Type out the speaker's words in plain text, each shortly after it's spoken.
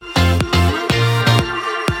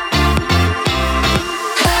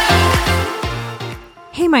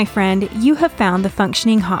my friend. You have found the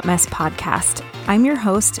Functioning Hot Mess podcast. I'm your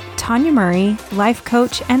host, Tanya Murray, life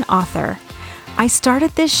coach and author. I started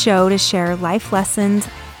this show to share life lessons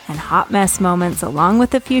and hot mess moments along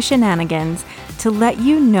with a few shenanigans to let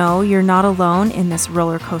you know you're not alone in this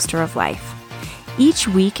roller coaster of life. Each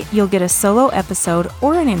week, you'll get a solo episode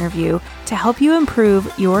or an interview to help you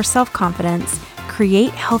improve your self-confidence,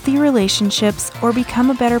 create healthy relationships, or become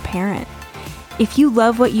a better parent. If you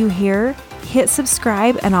love what you hear, hit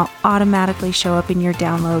subscribe and I'll automatically show up in your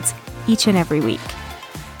downloads each and every week.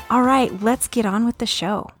 All right, let's get on with the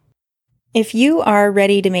show. If you are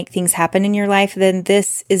ready to make things happen in your life, then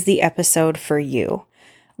this is the episode for you.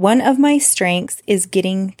 One of my strengths is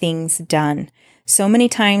getting things done. So many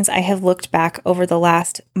times I have looked back over the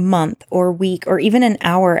last month or week or even an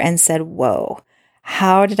hour and said, whoa,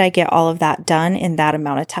 how did I get all of that done in that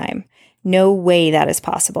amount of time? No way that is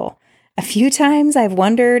possible. A few times I've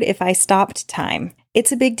wondered if I stopped time.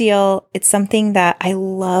 It's a big deal. It's something that I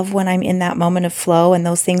love when I'm in that moment of flow and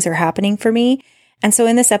those things are happening for me. And so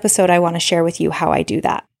in this episode, I want to share with you how I do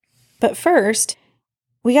that. But first,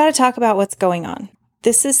 we got to talk about what's going on.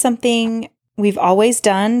 This is something we've always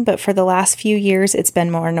done, but for the last few years, it's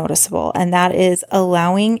been more noticeable. And that is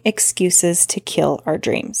allowing excuses to kill our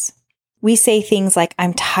dreams. We say things like,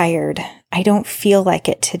 I'm tired. I don't feel like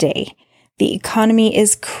it today. The economy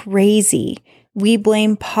is crazy. We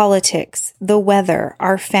blame politics, the weather,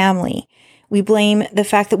 our family. We blame the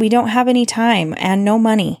fact that we don't have any time and no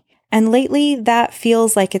money. And lately, that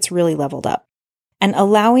feels like it's really leveled up. And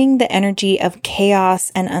allowing the energy of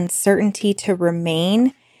chaos and uncertainty to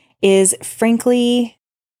remain is frankly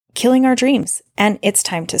killing our dreams. And it's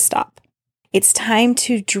time to stop. It's time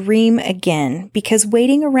to dream again because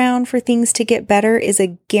waiting around for things to get better is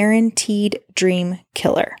a guaranteed dream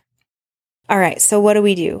killer. All right, so what do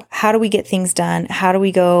we do? How do we get things done? How do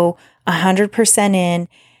we go 100% in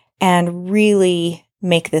and really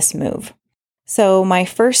make this move? So my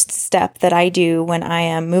first step that I do when I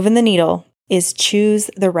am moving the needle is choose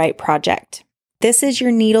the right project. This is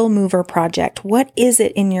your needle mover project. What is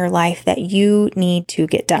it in your life that you need to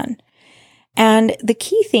get done? And the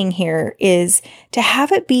key thing here is to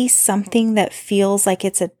have it be something that feels like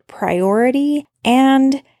it's a priority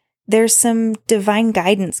and there's some divine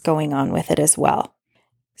guidance going on with it as well.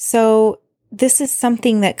 So this is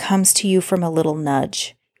something that comes to you from a little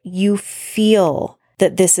nudge. You feel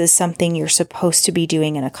that this is something you're supposed to be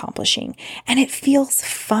doing and accomplishing. And it feels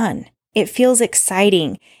fun. It feels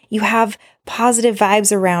exciting. You have positive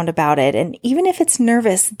vibes around about it. And even if it's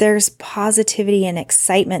nervous, there's positivity and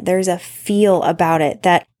excitement. There's a feel about it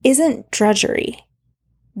that isn't drudgery.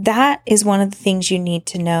 That is one of the things you need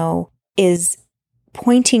to know is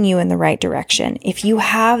pointing you in the right direction. If you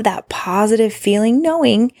have that positive feeling,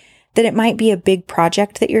 knowing that it might be a big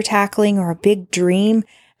project that you're tackling or a big dream,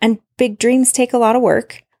 and big dreams take a lot of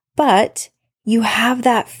work, but you have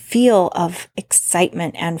that feel of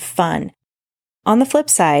excitement and fun. On the flip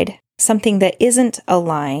side, something that isn't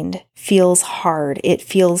aligned feels hard. It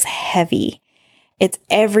feels heavy. It's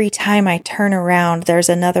every time I turn around, there's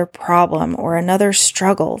another problem or another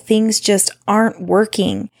struggle. Things just aren't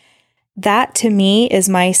working. That to me is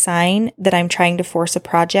my sign that I'm trying to force a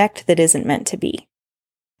project that isn't meant to be.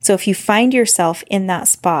 So if you find yourself in that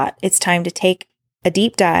spot, it's time to take a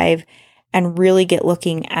deep dive and really get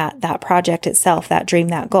looking at that project itself, that dream,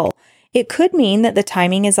 that goal. It could mean that the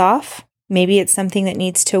timing is off. Maybe it's something that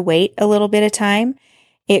needs to wait a little bit of time.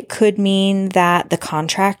 It could mean that the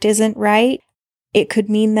contract isn't right. It could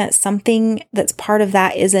mean that something that's part of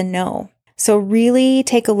that is a no. So really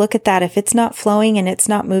take a look at that. If it's not flowing and it's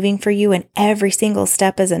not moving for you and every single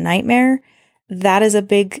step is a nightmare, that is a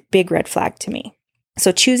big, big red flag to me.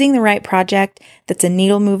 So choosing the right project that's a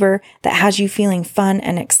needle mover, that has you feeling fun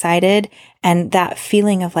and excited, and that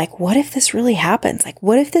feeling of like, what if this really happens? Like,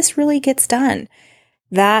 what if this really gets done?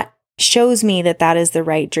 That shows me that that is the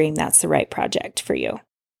right dream. That's the right project for you.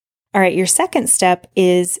 All right, your second step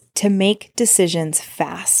is to make decisions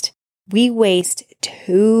fast. We waste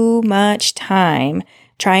too much time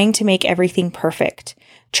trying to make everything perfect,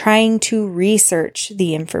 trying to research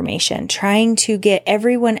the information, trying to get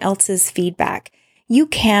everyone else's feedback. You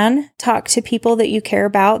can talk to people that you care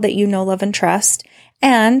about, that you know, love, and trust.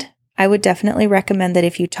 And I would definitely recommend that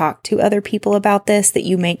if you talk to other people about this, that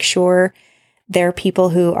you make sure they're people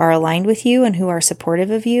who are aligned with you and who are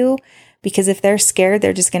supportive of you. Because if they're scared,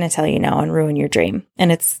 they're just going to tell you no and ruin your dream.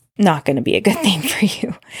 And it's not going to be a good thing for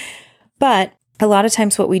you. But a lot of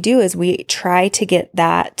times what we do is we try to get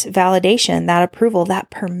that validation, that approval,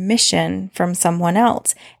 that permission from someone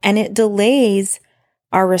else. And it delays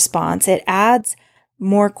our response. It adds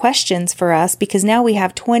more questions for us because now we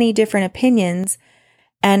have 20 different opinions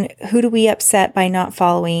And who do we upset by not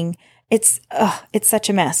following? It's such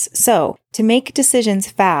a mess. So to make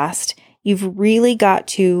decisions fast, you've really got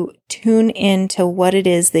to tune into what it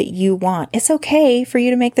is that you want. It's okay for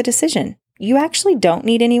you to make the decision. You actually don't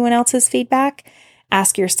need anyone else's feedback.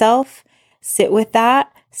 Ask yourself, sit with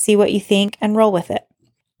that, see what you think, and roll with it.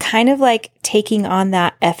 Kind of like taking on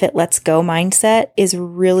that F it, let's go mindset is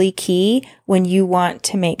really key when you want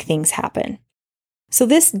to make things happen. So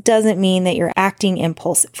this doesn't mean that you're acting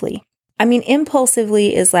impulsively. I mean,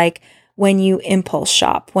 impulsively is like when you impulse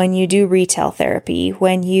shop, when you do retail therapy,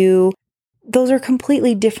 those are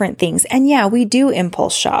completely different things. And yeah, we do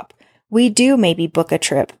impulse shop. We do maybe book a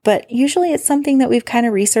trip, but usually it's something that we've kind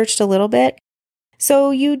of researched a little bit.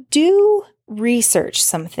 So you do research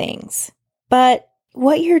some things, but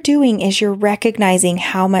what you're doing is you're recognizing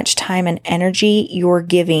how much time and energy you're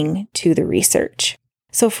giving to the research.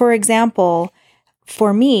 So for example,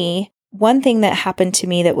 for me, one thing that happened to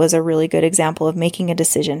me that was a really good example of making a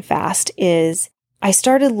decision fast is I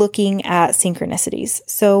started looking at synchronicities.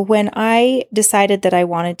 So when I decided that I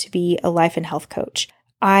wanted to be a life and health coach,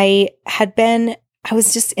 I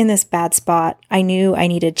was just in this bad spot. I knew I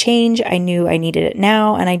needed change. I knew I needed it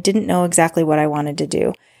now, and I didn't know exactly what I wanted to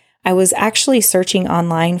do. I was actually searching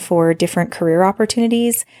online for different career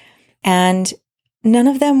opportunities, and none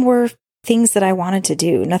of them were things that I wanted to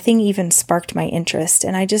do. Nothing even sparked my interest,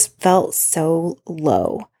 and I just felt so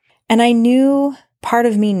low. And part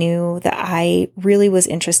of me knew that I really was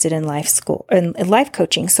interested in life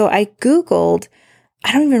coaching. So I Googled,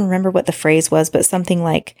 I don't even remember what the phrase was, but something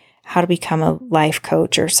like how to become a life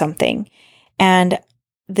coach or something. And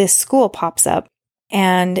this school pops up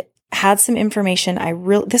and had some information.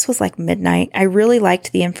 This was like midnight. I really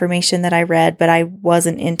liked the information that I read, but I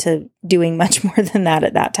wasn't into doing much more than that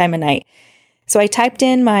at that time of night. So I typed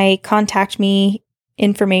in my contact me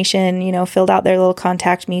information, filled out their little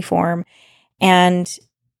contact me form and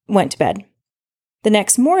went to bed. The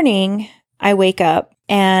next morning, I wake up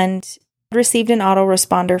and received an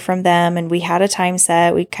autoresponder from them, and we had a time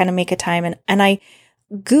set. We kind of make a time, and I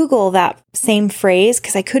Google that same phrase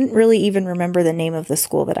because I couldn't really even remember the name of the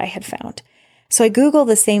school that I had found. So I Google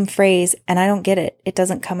the same phrase and I don't get it. It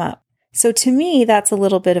doesn't come up. So to me, that's a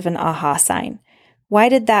little bit of an aha sign. Why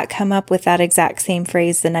did that come up with that exact same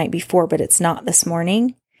phrase the night before, but it's not this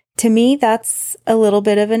morning? To me, that's a little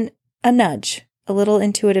bit of a nudge, a little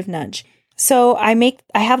intuitive nudge. So I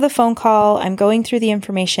have the phone call. I'm going through the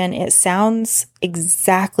information. It sounds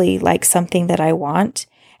exactly like something that I want.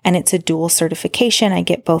 And it's a dual certification. I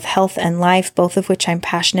get both health and life, both of which I'm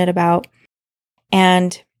passionate about.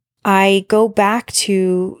 And I go back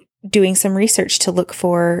to doing some research to look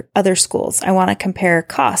for other schools. I want to compare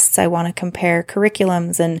costs. I want to compare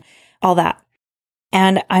curriculums and all that.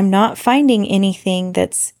 And I'm not finding anything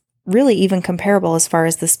that's really even comparable as far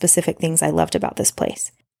as the specific things I loved about this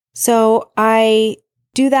place. So I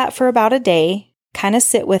do that for about a day, kind of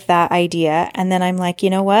sit with that idea. And then I'm like, you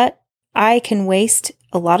know what? I can waste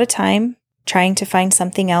a lot of time trying to find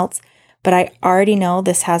something else, but I already know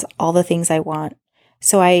this has all the things I want.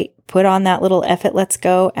 So I put on that little F it, let's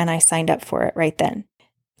go, and I signed up for it right then.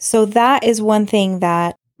 So that is one thing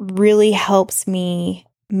that really helps me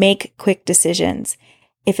make quick decisions.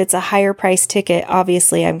 If it's a higher price ticket,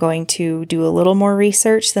 obviously I'm going to do a little more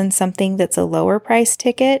research than something that's a lower price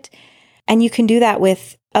ticket. And you can do that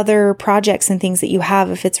with other projects and things that you have.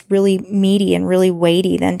 If it's really meaty and really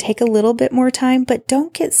weighty, then take a little bit more time, but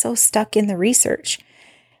don't get so stuck in the research.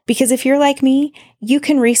 Because if you're like me, you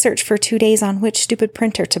can research for 2 days on which stupid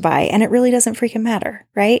printer to buy, and it really doesn't freaking matter,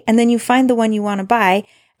 right? And then you find the one you want to buy,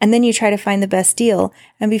 and then you try to find the best deal.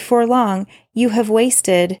 And before long, you have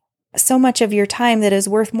wasted so much of your time that is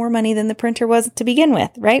worth more money than the printer was to begin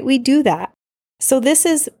with, right? We do that. So this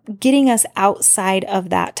is getting us outside of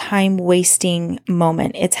that time wasting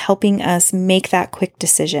moment. It's helping us make that quick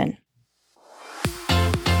decision.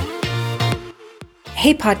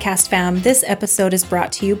 Hey podcast fam, this episode is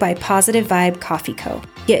brought to you by Positive Vibe Coffee Co.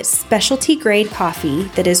 Get specialty grade coffee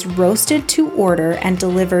that is roasted to order and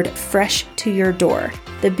delivered fresh to your door.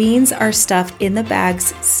 The beans are stuffed in the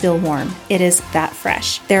bags still warm. It is that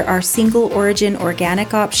fresh. There are single origin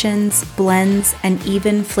organic options, blends, and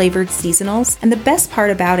even flavored seasonals. And the best part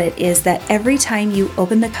about it is that every time you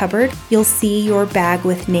open the cupboard, you'll see your bag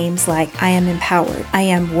with names like I am empowered, I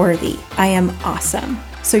am worthy, I am awesome.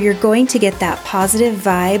 So you're going to get that positive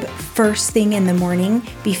vibe first thing in the morning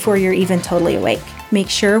before you're even totally awake.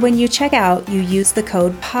 Make sure when you check out, you use the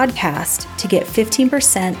code PODCAST to get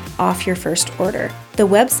 15% off your first order. The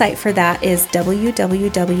website for that is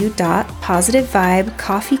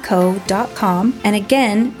www.positivvibecoffeeco.com. And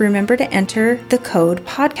again, remember to enter the code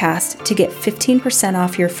podcast to get 15%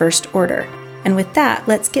 off your first order. And with that,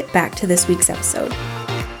 let's get back to this week's episode.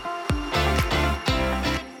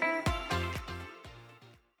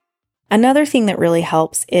 Another thing that really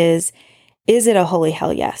helps is it a holy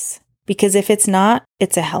hell yes? Because if it's not,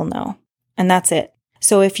 it's a hell no. And that's it.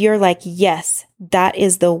 So if you're like, yes, that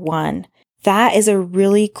is the one, that is a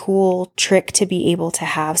really cool trick to be able to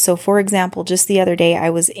have. So for example, just the other day, I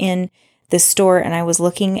was in the store and I was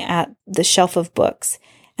looking at the shelf of books,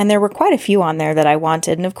 and there were quite a few on there that I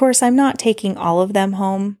wanted. And of course, I'm not taking all of them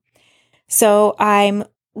home. So I'm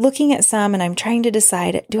looking at some and I'm trying to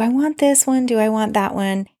decide, do I want this one? Do I want that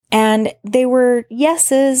one? And they were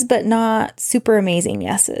yeses, but not super amazing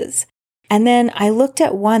yeses. And then I looked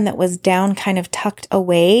at one that was down, kind of tucked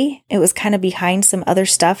away. It was kind of behind some other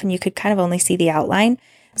stuff and you could kind of only see the outline.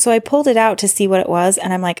 So I pulled it out to see what it was.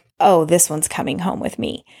 And I'm like, oh, this one's coming home with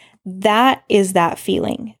me. That is that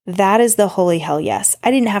feeling. That is the holy hell yes.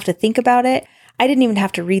 I didn't have to think about it. I didn't even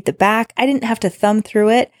have to read the back. I didn't have to thumb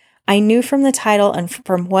through it. I knew from the title and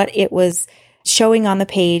from what it was showing on the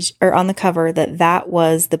page or on the cover that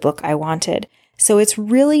was the book I wanted. So it's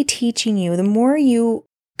really teaching you, the more you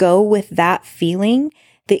go with that feeling,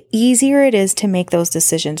 the easier it is to make those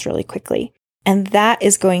decisions really quickly. And that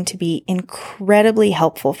is going to be incredibly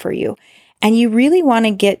helpful for you. And you really want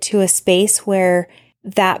to get to a space where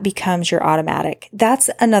that becomes your automatic. That's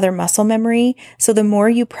another muscle memory. So the more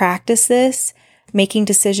you practice this, making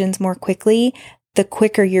decisions more quickly, the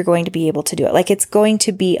quicker you're going to be able to do it. Like it's going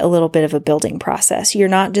to be a little bit of a building process. You're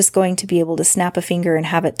not just going to be able to snap a finger and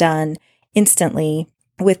have it done instantly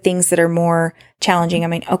with things that are more challenging. I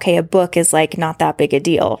mean, okay, a book is like not that big a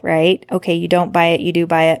deal, right? Okay, you don't buy it, you do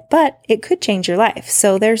buy it, but it could change your life.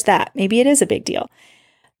 So there's that. Maybe it is a big deal.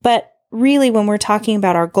 But really, when we're talking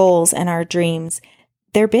about our goals and our dreams,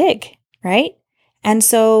 they're big, right? And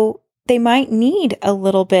so they might need a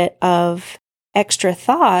little bit of extra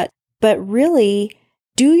thought, but really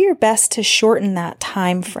do your best to shorten that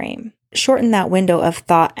time frame. Shorten that window of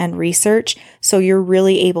thought and research so you're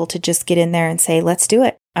really able to just get in there and say, let's do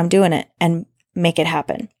it. I'm doing it, and make it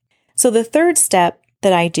happen. So the third step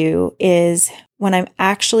that I do is when I'm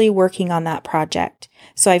actually working on that project.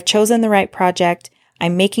 So I've chosen the right project,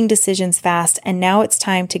 I'm making decisions fast, and now it's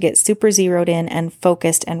time to get super zeroed in and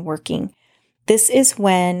focused and working. This is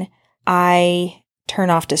when I turn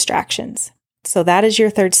off distractions. So that is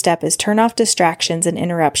your third step, is turn off distractions and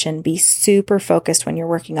interruption. Be super focused when you're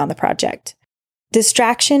working on the project.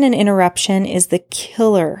 Distraction and interruption is the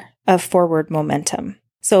killer of forward momentum.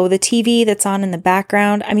 So the TV that's on in the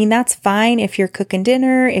background, I mean, that's fine if you're cooking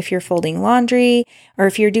dinner, if you're folding laundry, or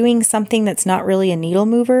if you're doing something that's not really a needle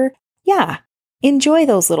mover. Yeah, enjoy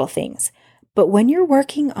those little things. But when you're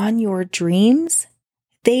working on your dreams,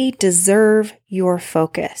 they deserve your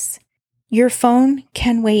focus. Your phone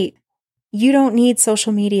can wait. You don't need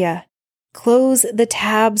social media. Close the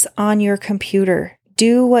tabs on your computer.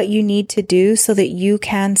 Do what you need to do so that you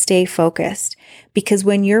can stay focused. Because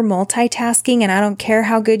when you're multitasking, and I don't care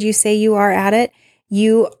how good you say you are at it,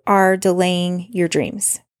 you are delaying your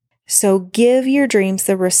dreams. So give your dreams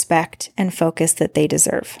the respect and focus that they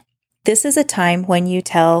deserve. This is a time when you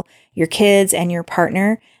tell your kids and your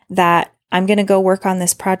partner that I'm going to go work on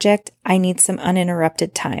this project. I need some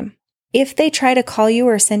uninterrupted time. If they try to call you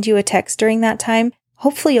or send you a text during that time,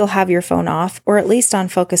 hopefully you'll have your phone off or at least on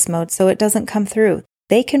focus mode so it doesn't come through.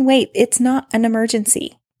 They can wait. It's not an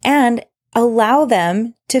emergency. And allow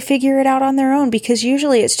them to figure it out on their own, because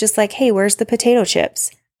usually it's just like, hey, where's the potato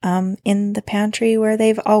chips? In the pantry where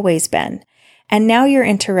they've always been. And now you're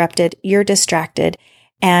interrupted, you're distracted,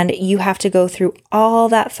 and you have to go through all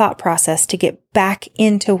that thought process to get back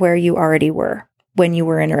into where you already were when you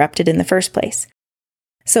were interrupted in the first place.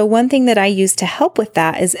 So one thing that I use to help with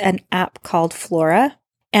that is an app called Flora.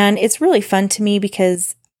 And it's really fun to me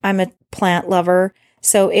because I'm a plant lover.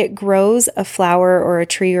 So it grows a flower or a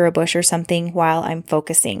tree or a bush or something while I'm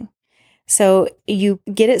focusing. So you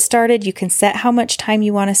get it started. You can set how much time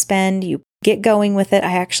you want to spend. You get going with it.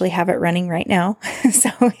 I actually have it running right now.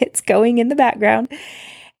 So it's going in the background.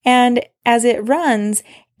 And as it runs,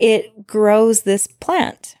 it grows this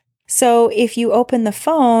plant. So if you open the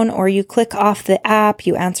phone or you click off the app,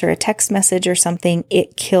 you answer a text message or something,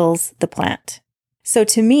 it kills the plant. So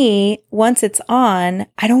to me, once it's on,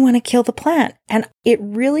 I don't want to kill the plant. And it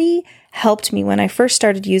really helped me when I first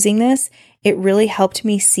started using this. It really helped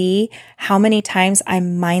me see how many times I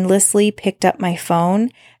mindlessly picked up my phone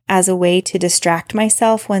as a way to distract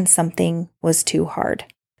myself when something was too hard.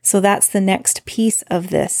 So that's the next piece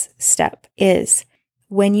of this step is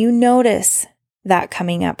when you notice that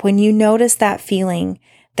coming up, when you notice that feeling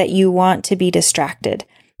that you want to be distracted,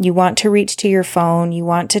 you want to reach to your phone, you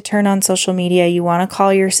want to turn on social media, you want to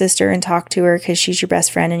call your sister and talk to her because she's your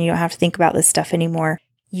best friend and you don't have to think about this stuff anymore.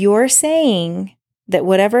 You're saying that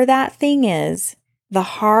whatever that thing is, the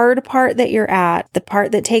hard part that you're at, the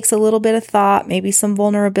part that takes a little bit of thought, maybe some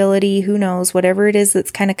vulnerability, who knows, whatever it is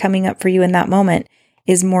that's kind of coming up for you in that moment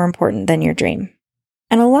is more important than your dream.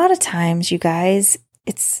 And a lot of times, you guys,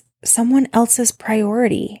 it's someone else's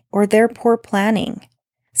priority or their poor planning.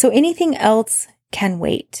 So anything else can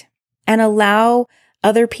wait, and allow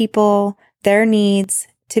other people, their needs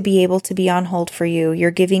to be able to be on hold for you. You're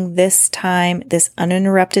giving this time, this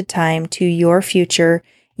uninterrupted time to your future,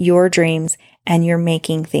 your dreams, and you're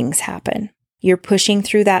making things happen. You're pushing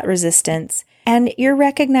through that resistance, and you're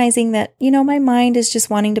recognizing that, my mind is just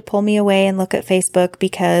wanting to pull me away and look at Facebook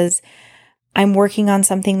because I'm working on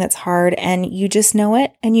something that's hard, and you just know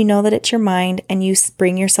it, and you know that it's your mind, and you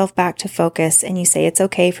bring yourself back to focus, and you say, it's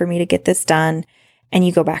okay for me to get this done, and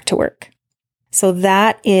you go back to work. So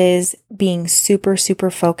that is being super, super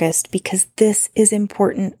focused, because this is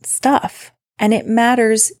important stuff, and it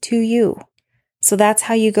matters to you. So that's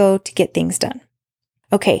how you go to get things done.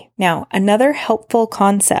 Okay, now another helpful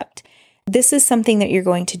concept. This is something that you're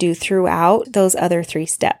going to do throughout those other 3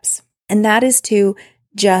 steps, and that is to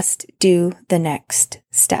just do the next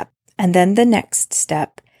step, and then the next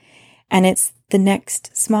step, and it's the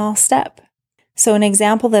next small step. So an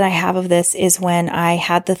example that I have of this is when I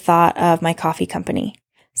had the thought of my coffee company.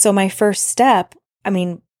 So my first step,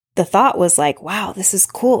 the thought was like, wow, this is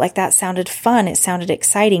cool. Like, that sounded fun. It sounded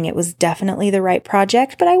exciting. It was definitely the right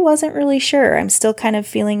project, but I wasn't really sure. I'm still kind of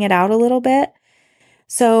feeling it out a little bit.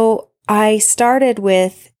 So I started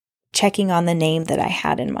with checking on the name that I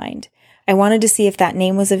had in mind. I wanted to see if that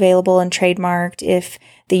name was available and trademarked, if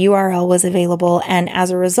the URL was available. And as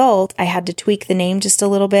a result, I had to tweak the name just a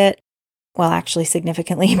little bit. Well, actually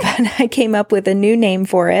significantly, but I came up with a new name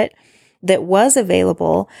for it that was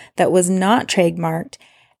available, that was not trademarked.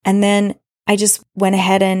 And then I just went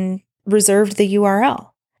ahead and reserved the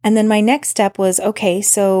URL. And then my next step was, okay,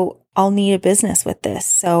 so I'll need a business with this.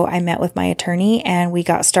 So I met with my attorney and we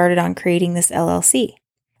got started on creating this LLC.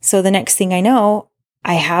 So the next thing I know,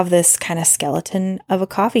 I have this kind of skeleton of a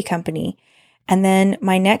coffee company. And then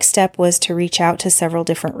my next step was to reach out to several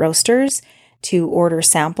different roasters, to order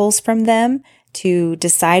samples from them, to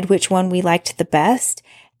decide which one we liked the best,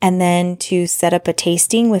 and then to set up a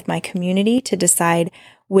tasting with my community to decide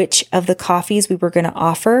which of the coffees we were going to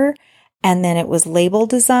offer. And then it was label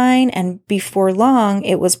design. And before long,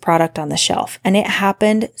 it was product on the shelf. And it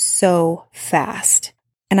happened so fast.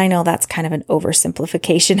 And I know that's kind of an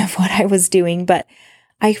oversimplification of what I was doing, but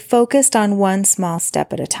I focused on one small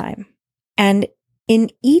step at a time. And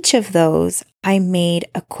in each of those, I made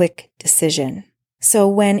a quick decision. So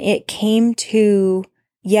when it came to,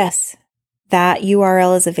 yes, that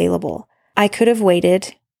URL is available, I could have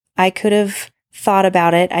waited. I could have thought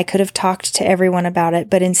about it. I could have talked to everyone about it,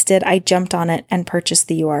 but instead I jumped on it and purchased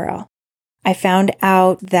the URL. I found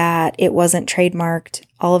out that it wasn't trademarked,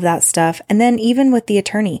 all of that stuff. And then even with the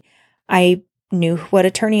attorney, I knew what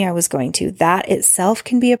attorney I was going to. That itself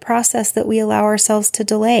can be a process that we allow ourselves to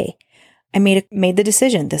delay. I made the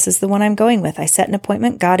decision. This is the one I'm going with. I set an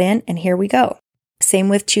appointment, got in, and here we go. Same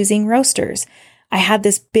with choosing roasters. I had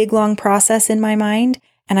this big, long process in my mind,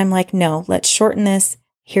 and I'm like, no, let's shorten this.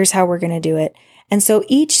 Here's how we're going to do it. And so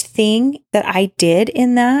each thing that I did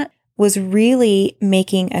in that was really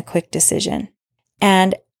making a quick decision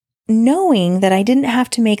and knowing that I didn't have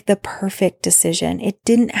to make the perfect decision. It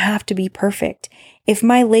didn't have to be perfect. If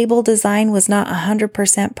my label design was not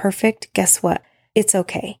 100% perfect, guess what? It's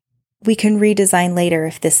okay. We can redesign later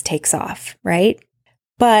if this takes off, right?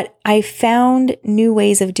 But I found new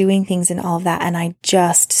ways of doing things and all of that, and I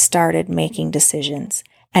just started making decisions.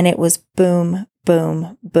 And it was boom,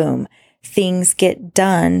 boom, boom. Things get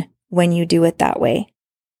done when you do it that way.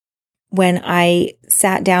 When I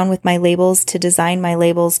sat down with my labels to design my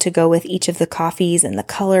labels to go with each of the coffees and the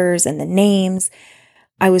colors and the names,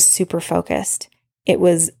 I was super focused. It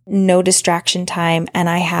was no distraction time, and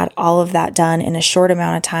I had all of that done in a short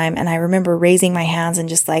amount of time. And I remember raising my hands and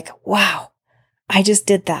just like, wow, I just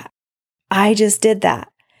did that. I just did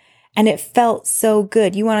that. And it felt so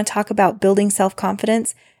good. You want to talk about building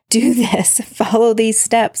self-confidence? Do this. Follow these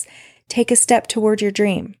steps. Take a step toward your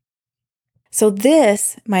dream. So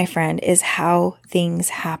this, my friend, is how things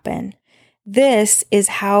happen. This is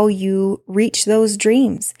how you reach those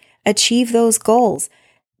dreams, achieve those goals,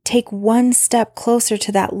 take one step closer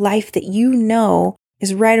to that life that you know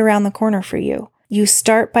is right around the corner for you. You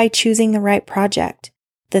start by choosing the right project.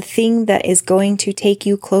 the thing that is going to take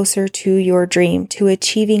you closer to your dream, to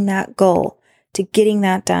achieving that goal, to getting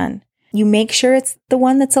that done. You make sure it's the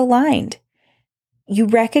one that's aligned. You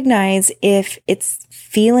recognize if it's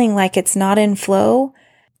feeling like it's not in flow,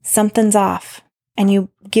 something's off, and you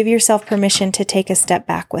give yourself permission to take a step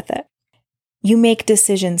back with it. You make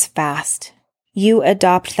decisions fast. You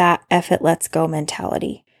adopt that F it, let's go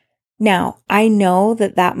mentality. Now, I know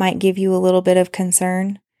that might give you a little bit of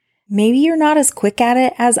concern. Maybe you're not as quick at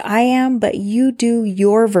it as I am, but you do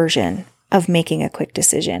your version of making a quick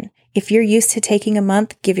decision. If you're used to taking a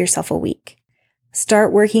month, give yourself a week.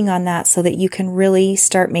 Start working on that so that you can really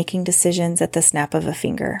start making decisions at the snap of a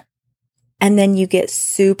finger. And then you get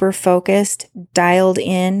super focused, dialed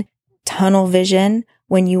in, tunnel vision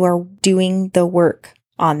when you are doing the work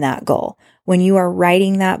on that goal. When you are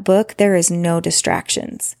writing that book, there is no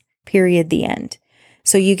distractions, period, the end.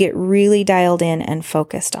 So you get really dialed in and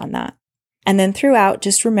focused on that. And then throughout,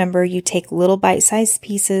 just remember you take little bite-sized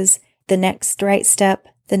pieces, the next right step,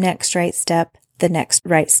 the next right step, the next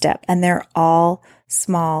right step, and they're all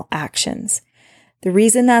small actions. The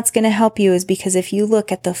reason that's going to help you is because if you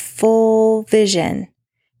look at the full vision,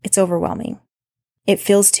 it's overwhelming. It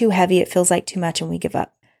feels too heavy, it feels like too much, and we give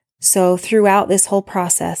up. So throughout this whole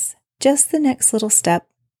process, just the next little step,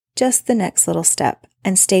 just the next little step,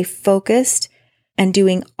 and stay focused and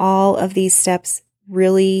doing all of these steps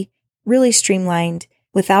really, really streamlined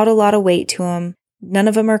without a lot of weight to them. None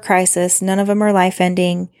of them are crisis, none of them are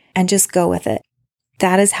life-ending, and just go with it.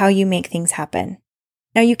 That is how you make things happen.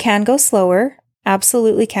 Now you can go slower,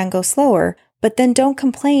 absolutely can go slower, but then don't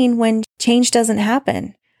complain when change doesn't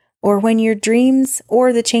happen or when your dreams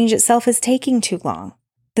or the change itself is taking too long.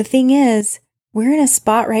 The thing is, we're in a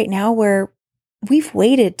spot right now where we've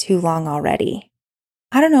waited too long already.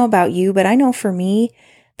 I don't know about you, but I know for me,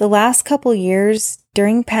 the last couple years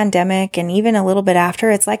during pandemic and even a little bit after,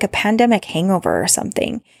 it's like a pandemic hangover or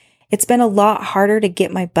something. It's been a lot harder to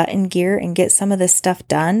get my butt in gear and get some of this stuff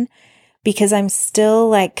done because I'm still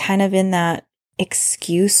like kind of in that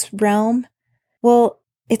excuse realm. Well,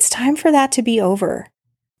 it's time for that to be over.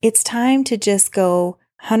 It's time to just go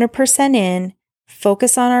 100% in,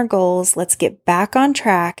 focus on our goals. Let's get back on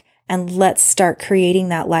track and let's start creating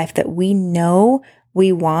that life that we know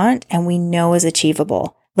we want and we know is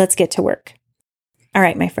achievable. Let's get to work. All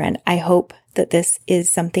right, my friend, I hope that this is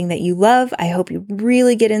something that you love. I hope you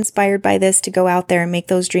really get inspired by this to go out there and make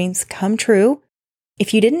those dreams come true.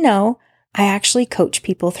 If you didn't know, I actually coach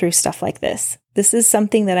people through stuff like this. This is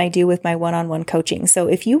something that I do with my one-on-one coaching. So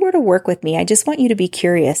if you were to work with me, I just want you to be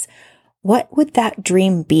curious. What would that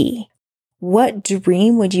dream be? What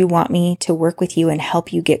dream would you want me to work with you and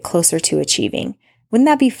help you get closer to achieving? Wouldn't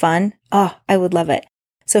that be fun? Oh, I would love it.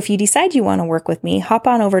 So if you decide you want to work with me, hop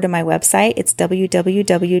on over to my website. It's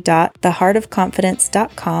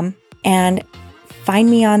www.theheartofconfidence.com and find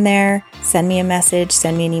me on there. Send me a message,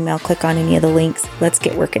 send me an email, click on any of the links. Let's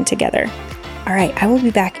get working together. All right, I will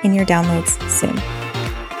be back in your downloads soon.